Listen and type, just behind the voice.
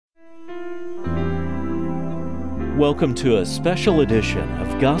Welcome to a special edition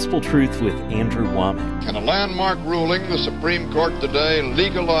of Gospel Truth with Andrew Wommack. In a landmark ruling, the Supreme Court today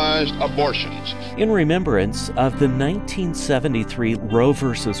legalized abortions. In remembrance of the 1973 Roe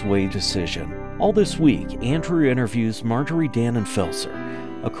v. Wade decision. All this week, Andrew interviews Marjorie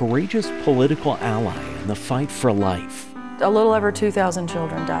Dannenfelser, a courageous political ally in the fight for life. A little over 2,000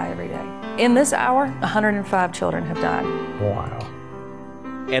 children die every day. In this hour, 105 children have died. Wow.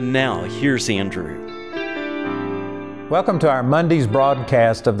 And now, here's Andrew. Welcome to our Monday's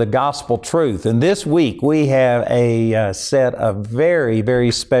broadcast of the Gospel Truth. And this week we have a set of very, very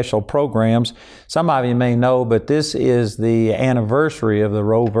special programs. Some of you may know, but this is the anniversary of the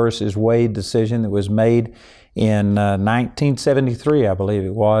Roe versus Wade decision that was made in 1973, I believe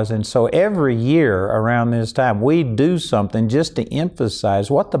it was. And so every year around this time, we do something just to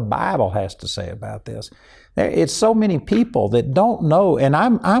emphasize what the Bible has to say about this. It's so many people that don't know, and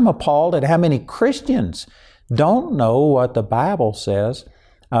I'm appalled at how many Christians don't know what the Bible says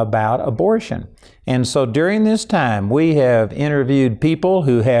about abortion. And so during this time, we have interviewed people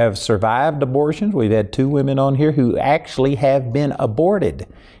who have survived abortions. We've had 2 women on here who actually have been aborted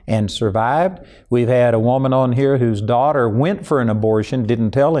and survived. We've had a woman on here whose daughter went for an abortion,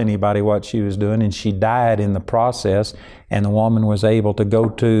 didn't tell anybody what she was doing, and she died in the process. And the woman was able to go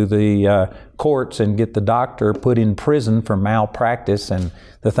to the courts and get the doctor put in prison for malpractice and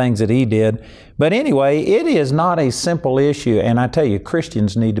the things that he did. But anyway, it is not a simple issue, and I tell you,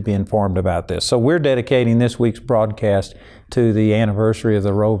 Christians need to be informed about this. So we're dedicating this week's broadcast to the anniversary of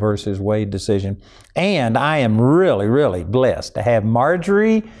the Roe versus Wade decision. And I am really, really blessed to have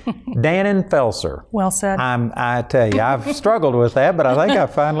Marjorie Dannenfelser. Well said. I tell you, I've struggled with that, but I think I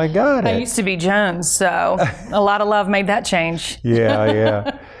finally got it. I used to be Jones, so a lot of love made that change.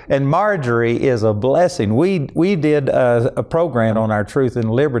 Yeah. And Marjorie is a blessing. We did a program on our Truth and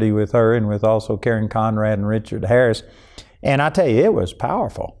Liberty with her and with also Karen Conrad and Richard Harris. And I tell you, it was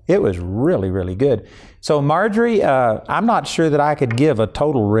powerful. It was really, really good. So Marjorie, I'm not sure that I could give a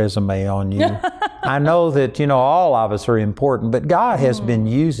total resume on you. I know that, all of us are important, but God has been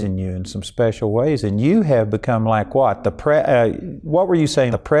using you in some special ways. And you have become like what? What were you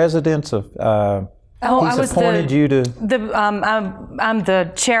saying? The presidents of... He's appointed you to... I'm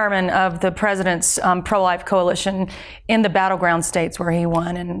the chairman of the President's Pro-Life Coalition in the battleground states where he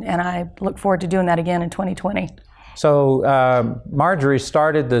won, and I look forward to doing that again in 2020. So Marjorie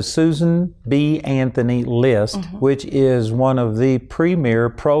started the Susan B. Anthony List, which is one of the premier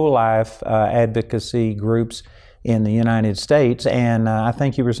pro-life advocacy groups in the United States, and I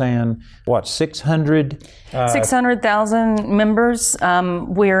think you were saying, 600? 600,000 members.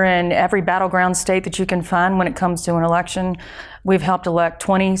 We're in every battleground state that you can find when it comes to an election. We've helped elect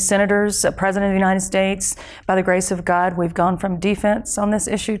 20 senators, a president of the United States. By the grace of God, we've gone from defense on this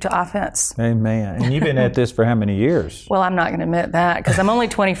issue to offense. Amen. And you've been at this for how many years? Well, I'm not going to admit that because I'm only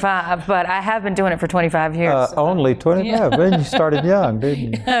 25, but I have been doing it for 25 years. Only 25? Yeah. Then you started young,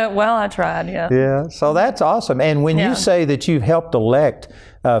 didn't you? Well, I tried, yeah. Yeah, so that's awesome. And when you say that you've helped elect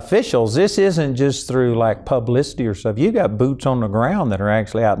officials, this isn't just through like publicity or stuff. You got boots on the ground that are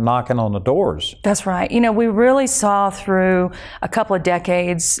actually out knocking on the doors. That's right. We really saw through a couple of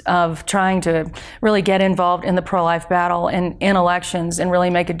decades of trying to really get involved in the pro-life battle and in elections and really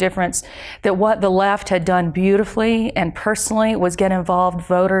make a difference that what the left had done beautifully and personally was get involved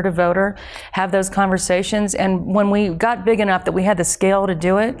voter to voter, have those conversations. And when we got big enough that we had the scale to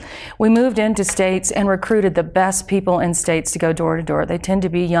do it, we moved into states and recruited the best people in states to go door to door. They tend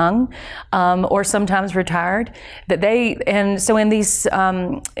to be young or sometimes retired. So in these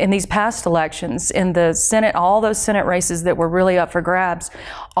past elections, in the Senate, all those Senate races that were really up for grabs,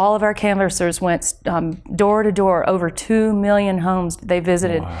 all of our canvassers went door to door. Over 2 million homes they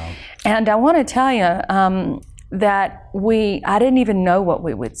visited. Wow. And I want to tell you that I didn't even know what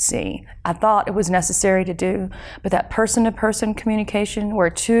we would see. I thought it was necessary to do, but that person-to-person communication where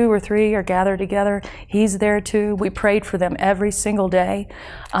 2 or 3 are gathered together, he's there too. We prayed for them every single day.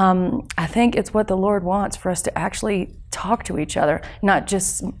 I think it's what the Lord wants for us to actually talk to each other, not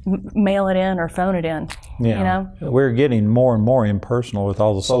just mail it in or phone it in. Yeah. We're getting more and more impersonal with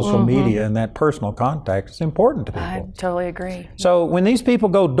all the social media, and that personal contact is important to people. I totally agree. So when these people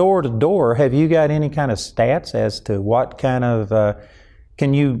go door to door, have you got any kind of stats as to what kind of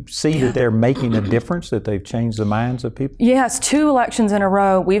Can you see that they're making a difference, that they've changed the minds of people? Yes, 2 elections in a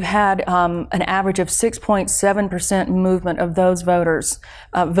row, we've had an average of 6.7% movement of those voters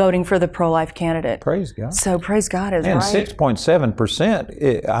voting for the pro-life candidate. Praise God. So praise God is and right.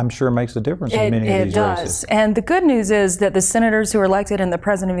 6.7%, I'm sure makes a difference in many of these races. And the good news is that the senators who are elected and the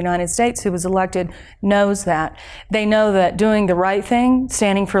President of the United States who was elected knows that. They know that doing the right thing,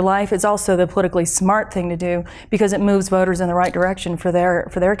 standing for life, is also the politically smart thing to do because it moves voters in the right direction for their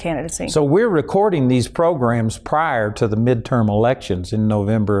candidacy. So we're recording these programs prior to the midterm elections in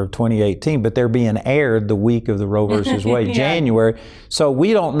November of 2018, but they're being aired the week of the Roe versus Wade, January. So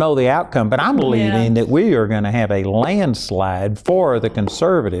we don't know the outcome, but I'm believing that we are going to have a landslide for the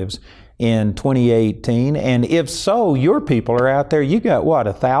conservatives in 2018, and if so, your people are out there. You got what,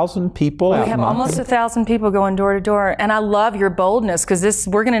 1,000 people out? We have almost 1,000 people going door to door, and I love your boldness because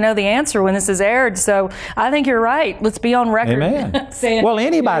we're going to know the answer when this is aired. So I think you're right. Let's be on record. Amen. saying well,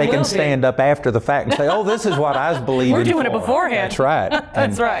 anybody can stand up after the fact and say, "Oh, this is what I was believing." We're doing it beforehand. That's right.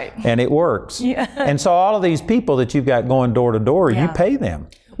 That's right. And it works. Yeah. And so all of these people that you've got going door to door, you pay them.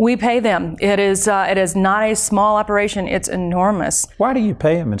 We pay them. It is not a small operation. It's enormous. Why do you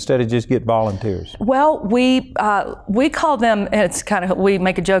pay them instead of just get volunteers? Well, we call them. It's kind of, we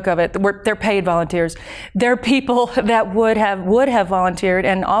make a joke of it. They're paid volunteers. They're people that would have volunteered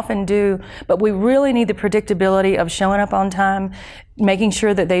and often do, but we really need the predictability of showing up on time, making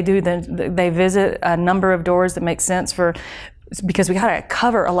sure that they visit a number of doors that make sense because we got to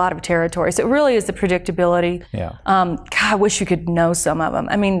cover a lot of territory. So it really is the predictability. Yeah. God, I wish you could know some of them.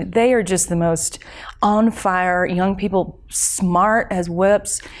 I mean, they are just the most on fire young people, smart as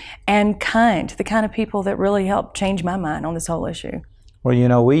whips, and kind. The kind of people that really help change my mind on this whole issue. Well, you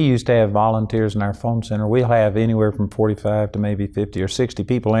know, we used to have volunteers in our phone center. We'll have anywhere from 45 to maybe 50 or 60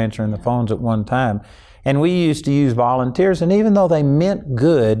 people answering the phones at one time. And we used to use volunteers, and even though they meant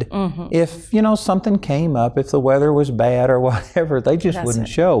good, if, you know, something came up, if the weather was bad or whatever, they just wouldn't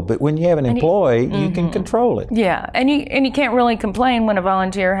show. But when you have an employee, you can control it. Yeah, and you can't really complain when a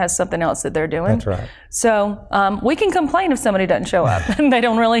volunteer has something else that they're doing. That's right. So we can complain if somebody doesn't show up and they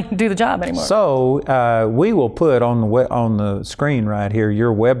don't really do the job anymore. So we will put on the screen right here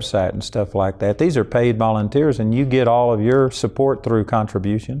your website and stuff like that. These are paid volunteers, and you get all of your support through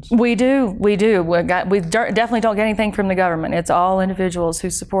contributions. We do. We definitely don't get anything from the government. It's all individuals who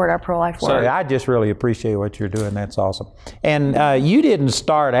support our pro-life work. So I just really appreciate what you're doing. That's awesome. And you didn't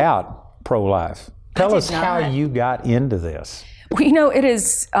start out pro-life. Tell us how you got into this. Well, you know, it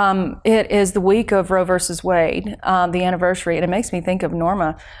is the week of Roe versus Wade, the anniversary, and it makes me think of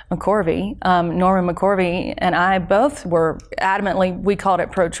Norma McCorvey. Norma McCorvey and I both were adamantly, we called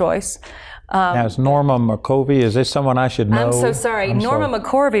it pro-choice. Now, is Norma McCorvey, is this someone I should know? I'm so sorry. Norma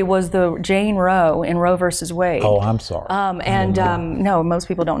McCorvey was the Jane Roe in Roe versus Wade. Oh, I'm sorry. No, most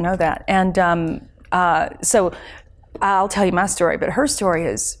people don't know that. And so I'll tell you my story, but her story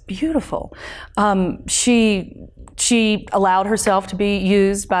is beautiful. She allowed herself to be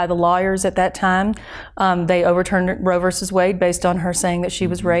used by the lawyers at that time. They overturned Roe versus Wade based on her saying that she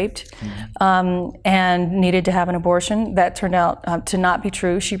was raped and needed to have an abortion. That turned out to not be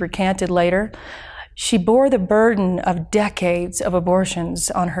true. She recanted later. She bore the burden of decades of abortions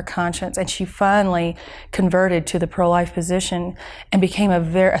on her conscience, and she finally converted to the pro-life position and became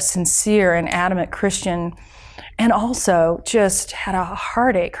a sincere and adamant Christian, and also just had a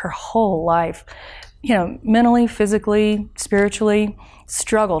heartache her whole life. You know, mentally, physically, spiritually,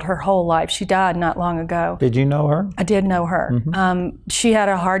 struggled her whole life. She died not long ago. Did you know her? I did know her. She had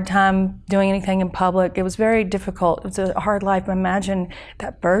a hard time doing anything in public. It was very difficult. It was a hard life. Imagine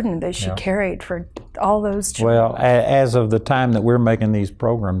that burden that she carried for all those children. Well, as of the time that we're making these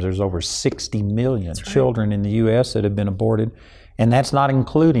programs, there's over 60 million children in the U.S. that have been aborted. And that's not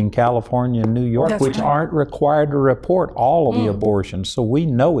including California and New York, which aren't required to report all of the abortions. So we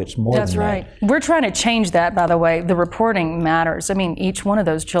know it's more than that. That's right. We're trying to change that, by the way. The reporting matters. I mean, each one of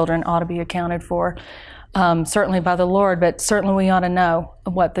those children ought to be accounted for, certainly by the Lord, but certainly we ought to know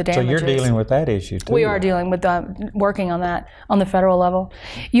what the damage is. So you're dealing with that issue, too. We are dealing with working on that on the federal level.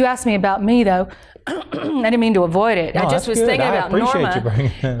 You asked me about me, though. I didn't mean to avoid it. No, I just was thinking about Norma. I appreciate you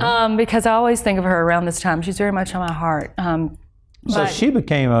bringing it up. Because I always think of her around this time. She's very much on my heart. So she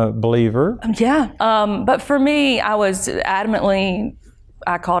became a believer. Yeah, but for me, I was adamantly,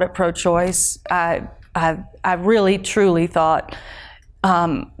 I called it pro-choice. I really, truly thought,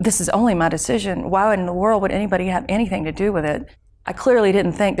 this is only my decision. Why in the world would anybody have anything to do with it? I clearly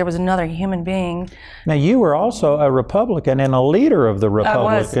didn't think there was another human being. Now, you were also a Republican and a leader of the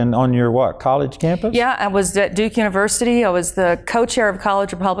Republican on your college campus? Yeah, I was at Duke University. I was the co-chair of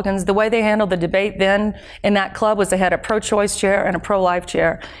college Republicans. The way they handled the debate then in that club was they had a pro-choice chair and a pro-life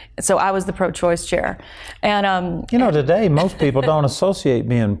chair. So I was the pro-choice chair. And today most people don't associate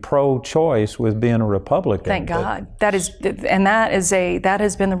being pro-choice with being a Republican. Thank God. That has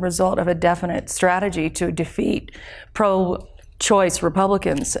been the result of a definite strategy to defeat pro-choice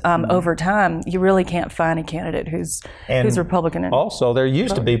Republicans over time. You really can't find a candidate who's Republican. Also, there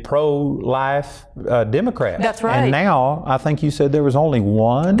used to be pro-life Democrats. That's right. And now, I think you said there was only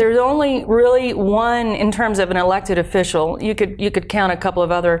one? There's only really one in terms of an elected official. You could count a couple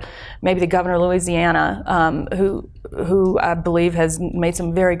of other, maybe the governor of Louisiana, who I believe has made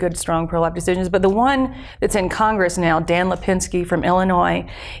some very good, strong pro-life decisions. But the one that's in Congress now, Dan Lipinski from Illinois,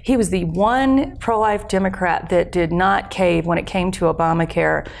 he was the one pro-life Democrat that did not cave when it came to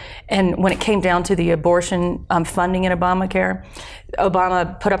Obamacare. And when it came down to the abortion funding in Obamacare,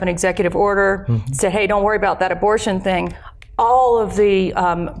 Obama put up an executive order, said, hey, don't worry about that abortion thing. All of the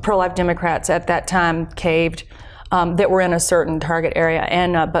pro-life Democrats at that time caved. That were in a certain target area,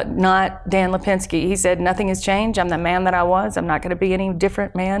 but not Dan Lipinski. He said, nothing has changed. I'm the man that I was. I'm not going to be any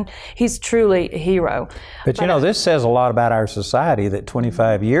different man. He's truly a hero. But this says a lot about our society that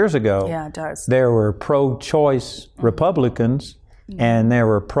 25 years ago, it does. There were pro-choice Republicans and there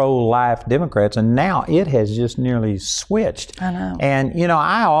were pro-life Democrats, and now it has just nearly switched. I know. And,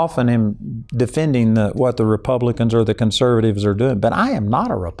 I often am defending what the Republicans or the conservatives are doing, but I am not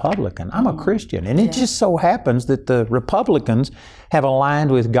a Republican. I'm a Christian. And it just so happens that the Republicans have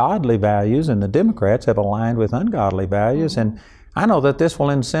aligned with godly values and the Democrats have aligned with ungodly values. And I know that this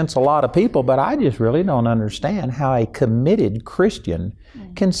will incense a lot of people, but I just really don't understand how a committed Christian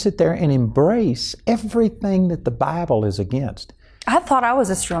can sit there and embrace everything that the Bible is against. I thought I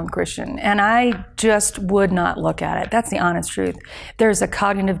was a strong Christian, and I just would not look at it. That's the honest truth. There's a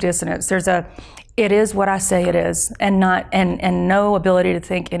cognitive dissonance. It is what I say it is, and no ability to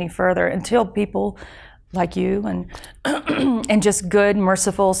think any further until people like you and just good,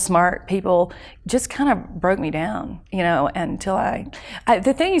 merciful, smart people just kind of broke me down, until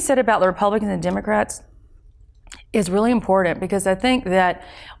the thing you said about the Republicans and Democrats is really important, because I think that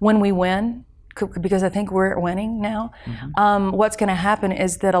when we win, because I think we're winning now, what's going to happen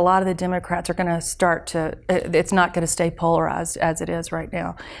is that a lot of the Democrats are going to start to, it's not going to stay polarized as it is right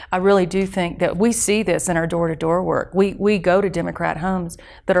now. I really do think that we see this in our door-to-door work. We go to Democrat homes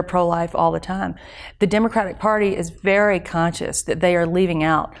that are pro-life all the time. The Democratic Party is very conscious that they are leaving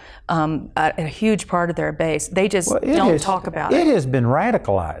out a huge part of their base. They just don't talk about it. It has been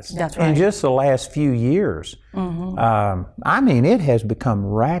radicalized. That's right. In just the last few years. It has become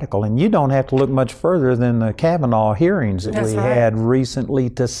radical, and you don't have to look much further than the Kavanaugh hearings that we had recently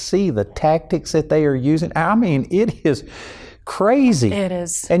to see the tactics that they are using. It is crazy. It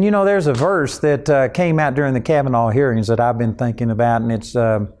is. And there's a verse that came out during the Kavanaugh hearings that I've been thinking about, and it's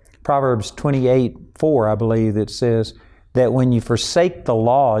Proverbs 28:4, I believe, that says that when you forsake the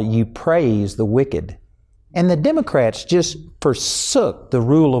law, you praise the wicked. And the Democrats just forsook the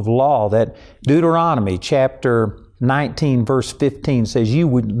rule of law that Deuteronomy chapter 19 verse 15 says you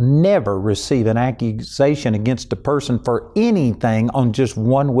would never receive an accusation against a person for anything on just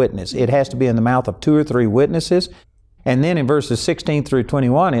one witness. It has to be in the mouth of 2 or 3 witnesses. And then in verses 16 through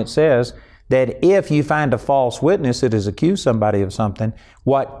 21 it says that if you find a false witness that has accused somebody of something,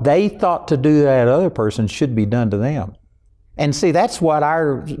 what they thought to do to that other person should be done to them. And see, that's what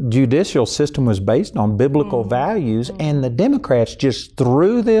our judicial system was based on, biblical values, and the Democrats just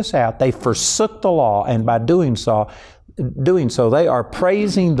threw this out. They forsook the law, and by doing so, they are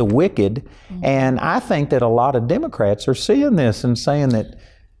praising the wicked. And I think that a lot of Democrats are seeing this and saying that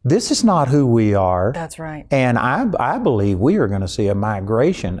this is not who we are. That's right. And I believe we are going to see a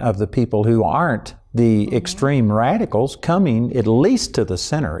migration of the people who aren't the extreme radicals coming at least to the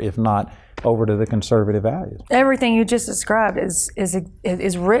center, if not over to the conservative values. Everything you just described is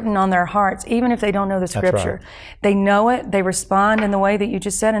written on their hearts, even if they don't know the Scripture. That's right. They know it. They respond in the way that you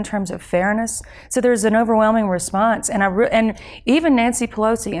just said in terms of fairness. So there's an overwhelming response. And even Nancy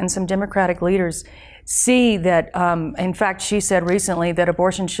Pelosi and some Democratic leaders see that, in fact, she said recently that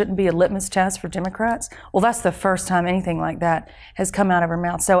abortion shouldn't be a litmus test for Democrats. Well, that's the first time anything like that has come out of her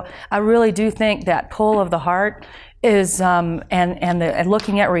mouth. So I really do think that pull of the heart is and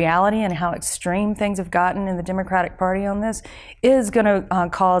looking at reality and how extreme things have gotten in the Democratic Party on this is going to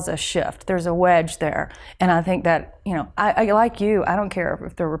cause a shift. There's a wedge there, and I think that, you know, I like you. I don't care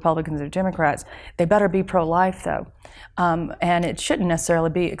if they're Republicans or Democrats. They better be pro-life though, and it shouldn't necessarily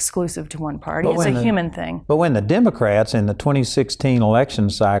be exclusive to one party. It's a human thing. But when the Democrats in the 2016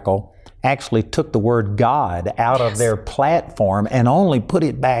 election cycle actually took the word God out of their platform and only put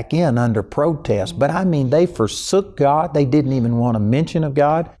it back in under protest. But I mean, they forsook God. They didn't even want a mention of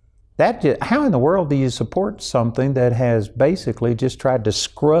God. How in the world do you support something that has basically just tried to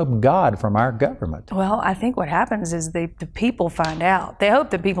scrub God from our government? Well, I think what happens is the people find out. They hope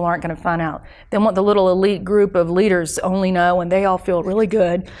that people aren't going to find out. They want the little elite group of leaders to only know, and they all feel really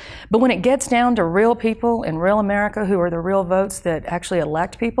good. But when it gets down to real people in real America, who are the real votes that actually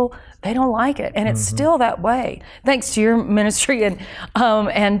elect people, they don't like it. And it's still that way, thanks to your ministry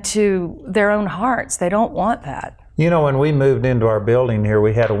and to their own hearts. They don't want that. You know, when we moved into our building here,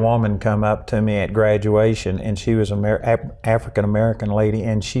 we had a woman come up to me at graduation, and she was an African-American lady,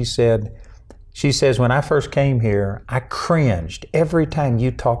 and she says, when I first came here, I cringed every time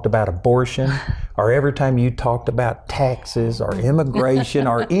you talked about abortion or every time you talked about taxes or immigration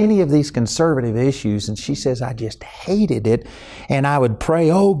or any of these conservative issues. And she says, I just hated it. And I would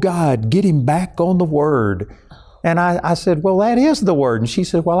pray, oh God, get him back on the Word. And I said, well, that is the Word. And she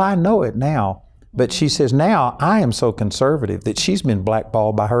said, well, I know it now. But she says, now I am so conservative that she's been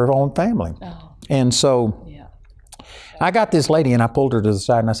blackballed by her own family. Oh. And so I got this lady and I pulled her to the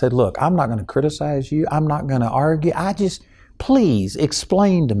side and I said, look, I'm not going to criticize you. I'm not going to argue. Please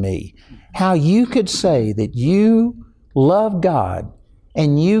explain to me how you could say that you love God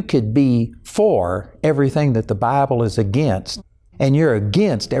and you could be for everything that the Bible is against and you're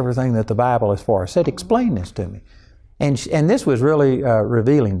against everything that the Bible is for. I said, explain this to me. And this was really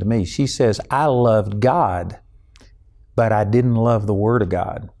revealing to me. She says, I loved God, but I didn't love the Word of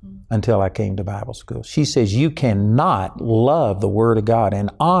God until I came to Bible school. She says, you cannot love the Word of God and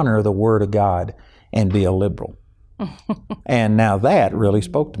honor the Word of God and be a liberal. And now that really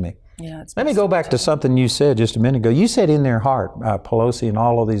spoke to me. Yeah, let me go back to something you said just a minute ago. You said in their heart, Pelosi and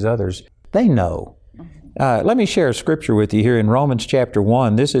all of these others, they know. Let me share a scripture with you here in Romans chapter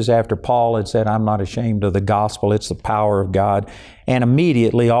 1. This is after Paul had said, I'm not ashamed of the gospel. It's the power of God. And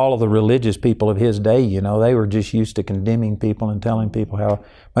immediately all of the religious people of his day, you know, they were just used to condemning people and telling people how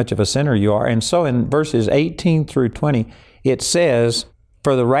much of a sinner you are. And so in verses 18 through 20, it says,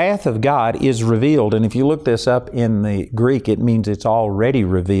 for the wrath of God is revealed. And if you look this up in the Greek, it means it's already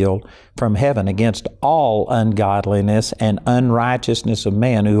revealed from heaven against all ungodliness and unrighteousness of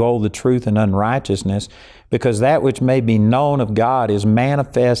men who hold the truth in unrighteousness, because that which may be known of God is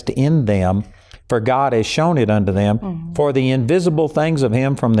manifest in them, for God has shown it unto them. For the invisible things of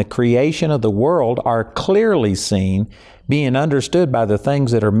Him from the creation of the world are clearly seen, being understood by the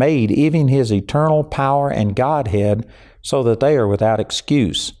things that are made, even His eternal power and Godhead, so that they are without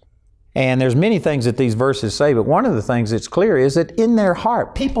excuse. And there's many things that these verses say, but one of the things that's clear is that in their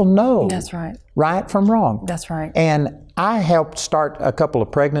heart, people know that's right, right from wrong. That's right. And I helped start a couple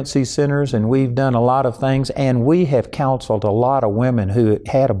of pregnancy centers, and we've done a lot of things, and we have counseled a lot of women who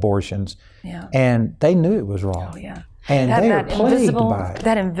had abortions, and they knew it was wrong. Oh, yeah. And they are plagued by it.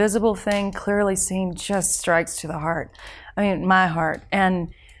 That invisible thing, clearly seen, just strikes to the heart. I mean, my heart.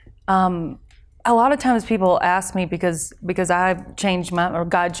 And a lot of times people ask me, because I've changed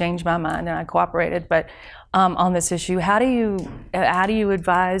God changed my mind and I cooperated, but on this issue, how do you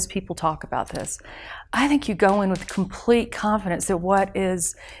advise people talk about this? I think you go in with complete confidence that what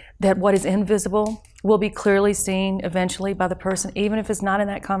is invisible will be clearly seen eventually by the person, even if it's not in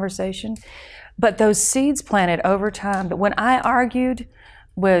that conversation. But those seeds planted over time. But when I argued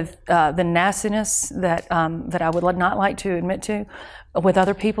with the nastiness that I would not like to admit to with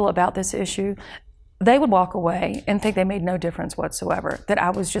other people about this issue, they would walk away and think they made no difference whatsoever, that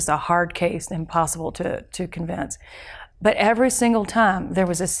I was just a hard case, impossible to convince. But every single time there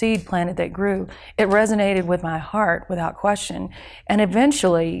was a seed planted that grew, it resonated with my heart without question. And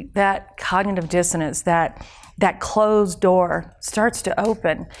eventually that cognitive dissonance, that closed door starts to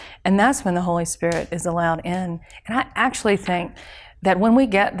open. And that's when the Holy Spirit is allowed in. And I actually think that when we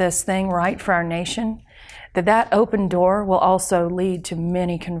get this thing right for our nation, that open door will also lead to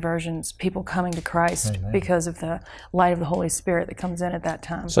many conversions, people coming to Christ. Amen. Because of the light of the Holy Spirit that comes in at that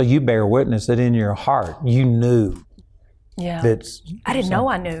time. So you bear witness that in your heart you knew. Yeah. I didn't know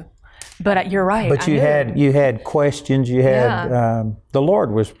I knew, but you're right. But you had questions. You had the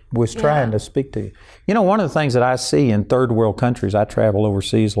Lord was trying to speak to you. You know, one of the things that I see in third world countries, I travel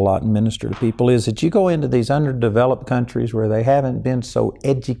overseas a lot and minister to people, is that you go into these underdeveloped countries where they haven't been so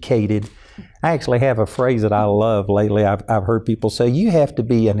educated I actually have a phrase that I love lately. I've heard people say, you have to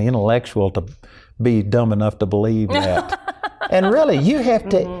be an intellectual to be dumb enough to believe that. And really, you have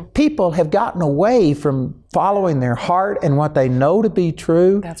to, people have gotten away from following their heart and what they know to be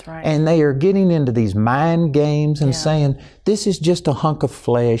true. That's right. And they are getting into these mind games and saying, this is just a hunk of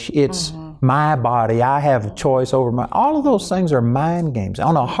flesh. It's my body. I have a choice over my, all of those things are mind games.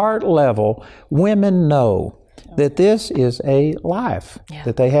 On a heart level, women know that this is a life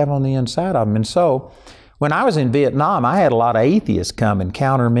that they have on the inside of them. And so, when I was in Vietnam, I had a lot of atheists come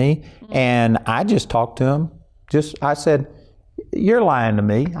encounter me, and I just talked to them. I said, you're lying to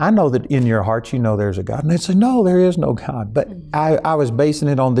me. I know that in your heart you know there's a God. And they said, no, there is no God. But I was basing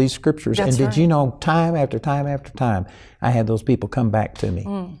it on these scriptures. That's and did you know, time after time after time, I had those people come back to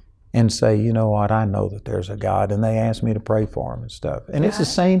me and say, you know what, I know that there's a God. And they asked me to pray for them and stuff. And it's the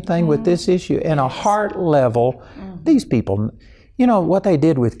same thing with this issue. In a heart level, these people, you know, what they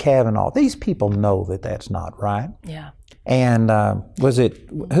did with Kavanaugh, these people know that that's not right. Yeah. And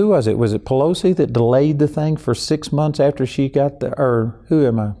who was it? Was it Pelosi that delayed the thing for 6 months after she got or who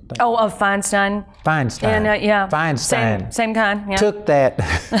am I thinking? Oh, of Feinstein. Feinstein. And, Feinstein. Same kind. Yeah. Took that,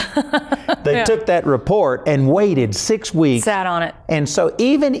 they took that report and waited 6 weeks. Sat on it. And so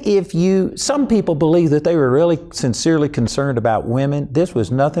even if some people believe that they were really sincerely concerned about women, this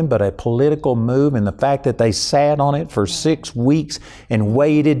was nothing but a political move. And the fact that they sat on it for 6 weeks and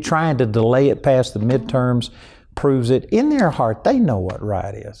waited, trying to delay it past the midterms, proves it. In their heart, they know what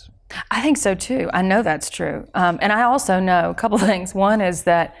right is. I think so too. I know that's true. And I also know a couple things. One is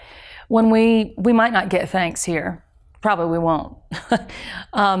that when we might not get thanks here. Probably we won't.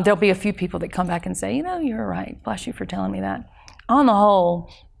 There'll be a few people that come back and say, you know, you're right. Bless you for telling me that. On the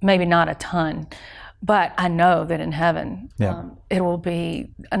whole, maybe not a ton. But I know that in heaven, it will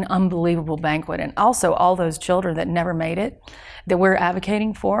be an unbelievable banquet. And also all those children that never made it, that we're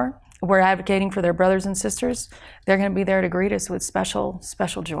advocating for their brothers and sisters. They're going to be there to greet us with special,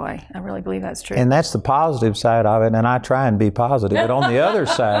 special joy. I really believe that's true. And that's the positive side of it, and I try and be positive. But on the other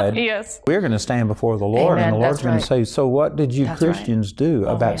side, yes, we're going to stand before the Lord, Amen. And the Lord's That's going to right. say, so what did you Christians do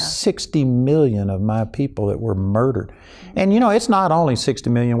about 60 million of my people that were murdered? And you know, it's not only 60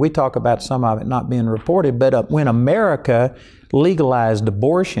 million. We talk about some of it not being reported, but when America legalized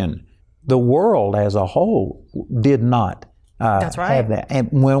abortion, the world as a whole did not That's right. have that. And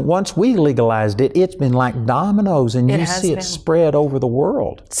once we legalized it, it's been like dominoes, and you see it spread over the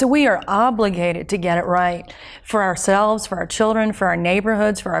world. So we are obligated to get it right for ourselves, for our children, for our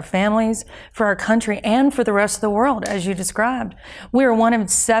neighborhoods, for our families, for our country, and for the rest of the world, as you described. We are one of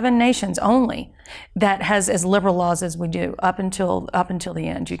 7 nations only that has as liberal laws as we do. Up until the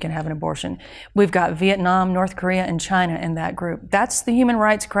end, you can have an abortion. We've got Vietnam, North Korea, and China in that group. That's the human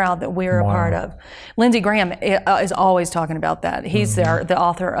rights crowd that we're a part of. Lindsey Graham is always talking about that. He's the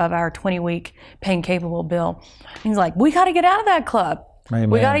author of our 20-week pain-capable bill. He's like, we got to get out of that club. Amen.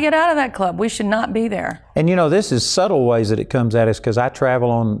 We got to get out of that club. We should not be there. And you know, this is subtle ways that it comes at us, because I travel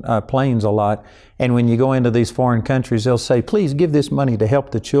on planes a lot, and when you go into these foreign countries, they'll say, please give this money to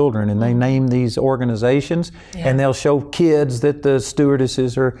help the children, and they name these organizations, and they'll show kids that the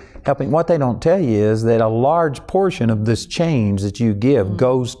stewardesses are helping. What they don't tell you is that a large portion of this change that you give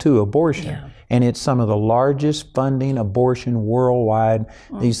goes to abortion. Yeah. And it's some of the largest funding abortion worldwide,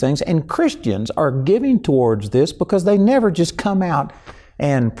 these things. And Christians are giving towards this because they never just come out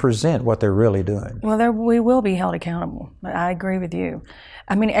and present what they're really doing. Well, we will be held accountable. I agree with you.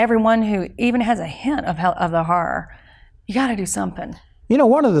 I mean, everyone who even has a hint of the horror, you got to do something. You know,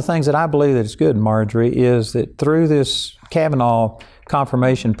 one of the things that I believe that is good, Marjorie, is that through this Kavanaugh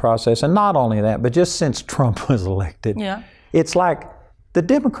confirmation process, and not only that, but just since Trump was elected, it's like the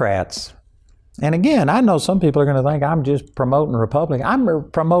Democrats. And again, I know some people are going to think I'm just promoting Republican.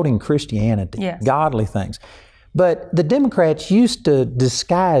 I'm promoting Christianity, godly things. But the Democrats used to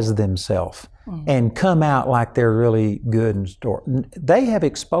disguise themselves and come out like they're really good and store. They have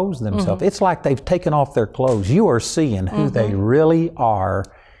exposed themselves. It's like they've taken off their clothes. You are seeing who they really are.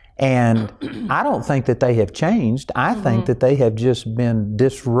 And I don't think that they have changed. I think that they have just been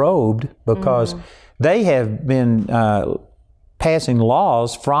disrobed because they have been passing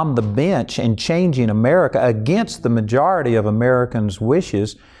laws from the bench and changing America against the majority of Americans'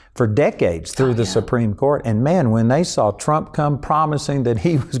 wishes for decades through the Supreme Court. And man, when they saw Trump come promising that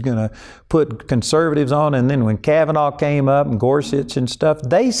he was going to put conservatives on, and then when Kavanaugh came up and Gorsuch and stuff,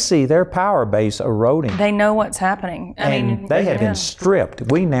 they see their power base eroding. They know what's happening. I mean, they have been stripped.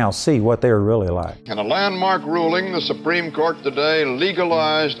 We now see what they're really like. In a landmark ruling, the Supreme Court today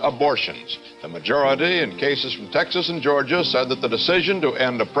legalized abortions. The majority in cases from Texas and Georgia said that the decision to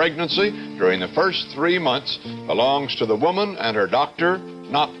end a pregnancy during the first 3 months belongs to the woman and her doctor,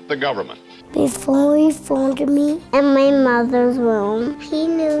 not the government. Before he formed me in my mother's womb, he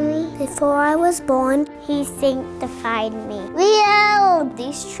knew me. Before I was born, he sanctified me. We hold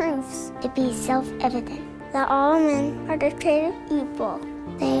these truths to be self-evident, that all men are created equal.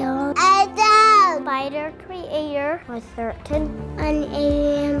 They are endowed by their Creator with certain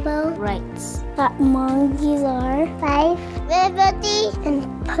unalienable rights. That monkeys are life, liberty,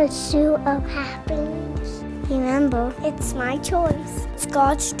 and pursuit of happiness. Remember, it's my choice. It's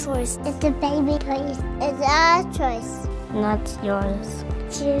God's choice. It's the baby choice. It's our choice. Not yours.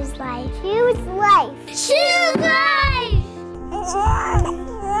 Choose life. Choose life. Choose life!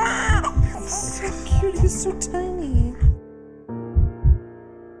 So cute. He's so tiny.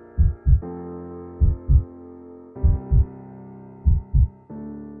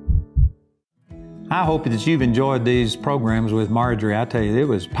 I hope that you've enjoyed these programs with Marjorie. I tell you, it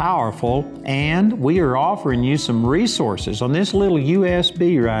was powerful, and we are offering you some resources. On this little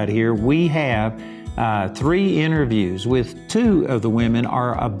USB right here, we have 3 interviews with 2 of the women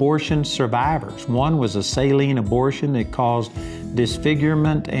are abortion survivors. One was a saline abortion that caused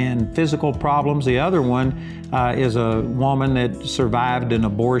disfigurement and physical problems. The other one is a woman that survived an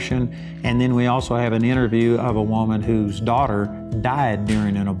abortion. And then we also have an interview of a woman whose daughter died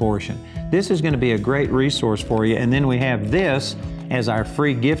during an abortion. This is going to be a great resource for you. And then we have this as our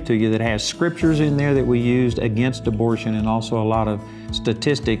free gift to you that has scriptures in there that we used against abortion and also a lot of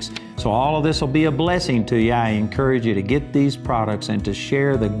statistics. So all of this will be a blessing to you. I encourage you to get these products and to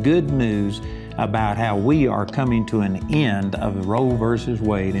share the good news about how we are coming to an end of Roe versus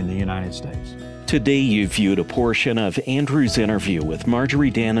Wade in the United States. Today you viewed a portion of Andrew's interview with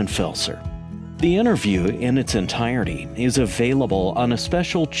Marjorie Dannenfelser. The interview in its entirety is available on a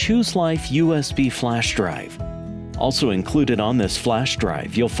special Choose Life USB flash drive. Also included on this flash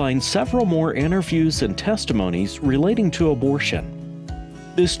drive, you'll find several more interviews and testimonies relating to abortion.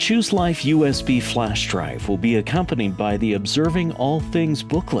 This Choose Life USB flash drive will be accompanied by the Observing All Things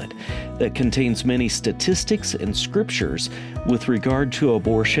booklet that contains many statistics and scriptures with regard to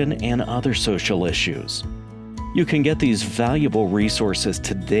abortion and other social issues. You can get these valuable resources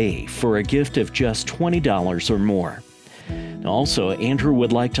today for a gift of just $20 or more. Also, Andrew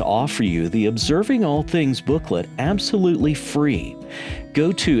would like to offer you the Observing All Things booklet absolutely free.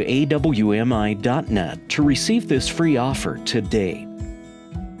 Go to awmi.net to receive this free offer today.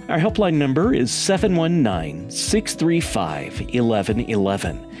 Our helpline number is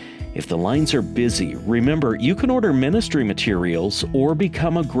 719-635-1111. If the lines are busy, remember you can order ministry materials or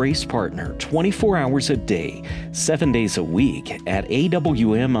become a grace partner 24 hours a day, 7 days a week at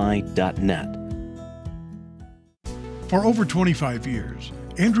awmi.net. For over 25 years,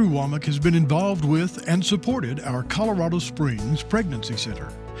 Andrew Wommack has been involved with and supported our Colorado Springs Pregnancy Center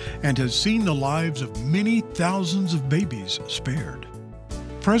and has seen the lives of many thousands of babies spared.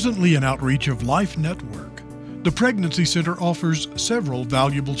 Presently an outreach of Life Network, the Pregnancy Center offers several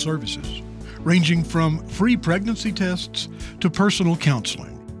valuable services, ranging from free pregnancy tests to personal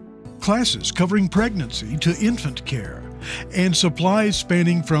counseling, classes covering pregnancy to infant care, and supplies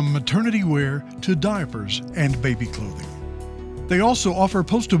spanning from maternity wear to diapers and baby clothing. They also offer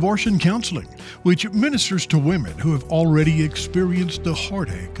post-abortion counseling, which ministers to women who have already experienced the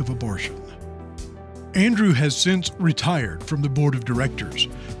heartache of abortion. Andrew has since retired from the board of directors,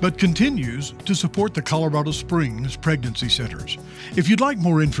 but continues to support the Colorado Springs Pregnancy Centers. If you'd like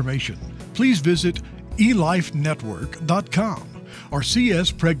more information, please visit elifenetwork.com or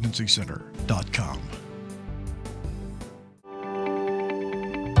cspregnancycenter.com.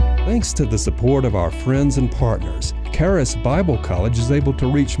 Thanks to the support of our friends and partners, Charis Bible College is able to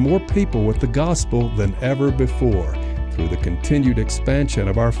reach more people with the gospel than ever before through the continued expansion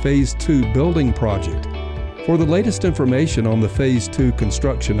of our Phase 2 building project. For the latest information on the Phase 2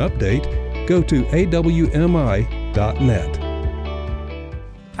 construction update, go to awmi.net.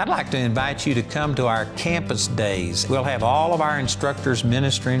 I'd like to invite you to come to our campus days. We'll have all of our instructors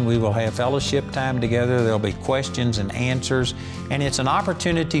ministering. We will have fellowship time together. There'll be questions and answers. And it's an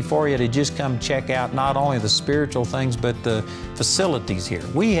opportunity for you to just come check out not only the spiritual things, but the facilities here.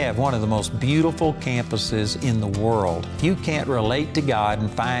 We have one of the most beautiful campuses in the world. If you can't relate to God and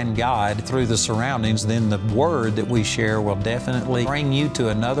find God through the surroundings, then the Word that we share will definitely bring you to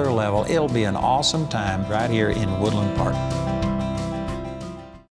another level. It'll be an awesome time right here in Woodland Park.